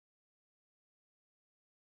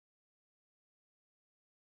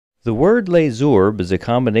The word LASORB is a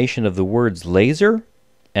combination of the words laser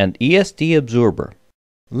and ESD absorber.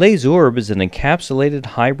 LASORB is an encapsulated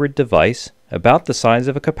hybrid device about the size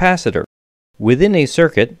of a capacitor. Within a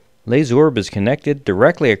circuit, LASORB is connected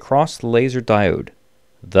directly across the laser diode,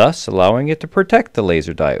 thus allowing it to protect the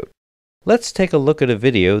laser diode. Let's take a look at a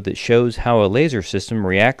video that shows how a laser system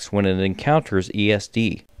reacts when it encounters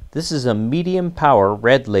ESD. This is a medium power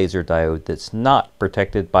red laser diode that's not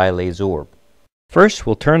protected by LASORB. First,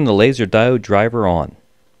 we'll turn the laser diode driver on.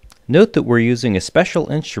 Note that we're using a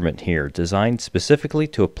special instrument here designed specifically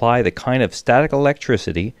to apply the kind of static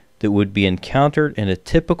electricity that would be encountered in a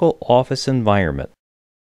typical office environment.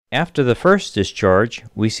 After the first discharge,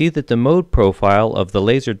 we see that the mode profile of the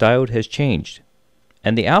laser diode has changed,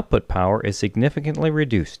 and the output power is significantly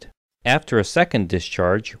reduced. After a second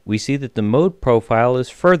discharge, we see that the mode profile is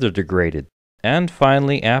further degraded, and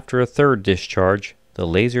finally, after a third discharge, the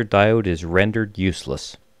laser diode is rendered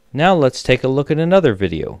useless. Now let's take a look at another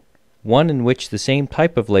video, one in which the same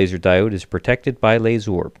type of laser diode is protected by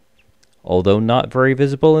LASORB. Although not very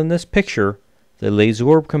visible in this picture, the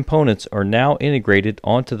LASORB components are now integrated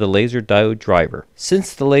onto the laser diode driver.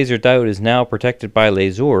 Since the laser diode is now protected by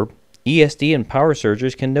LASORB, ESD and power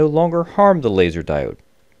surges can no longer harm the laser diode.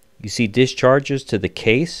 You see discharges to the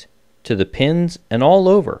case, to the pins, and all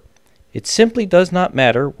over. It simply does not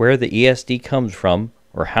matter where the ESD comes from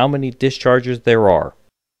or how many discharges there are.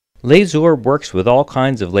 LASORB works with all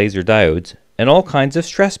kinds of laser diodes and all kinds of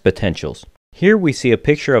stress potentials. Here we see a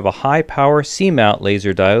picture of a high-power C-mount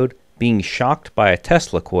laser diode being shocked by a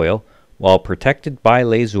Tesla coil while protected by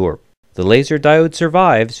LASORB. The laser diode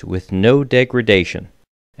survives with no degradation,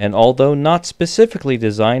 and although not specifically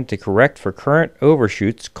designed to correct for current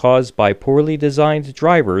overshoots caused by poorly designed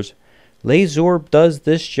drivers, LASORB does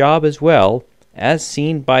this job as well, as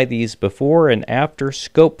seen by these before and after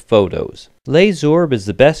scope photos. LASORB is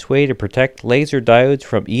the best way to protect laser diodes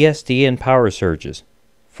from ESD and power surges.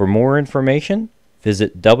 For more information,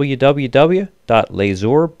 visit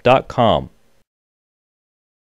www.lasorb.com.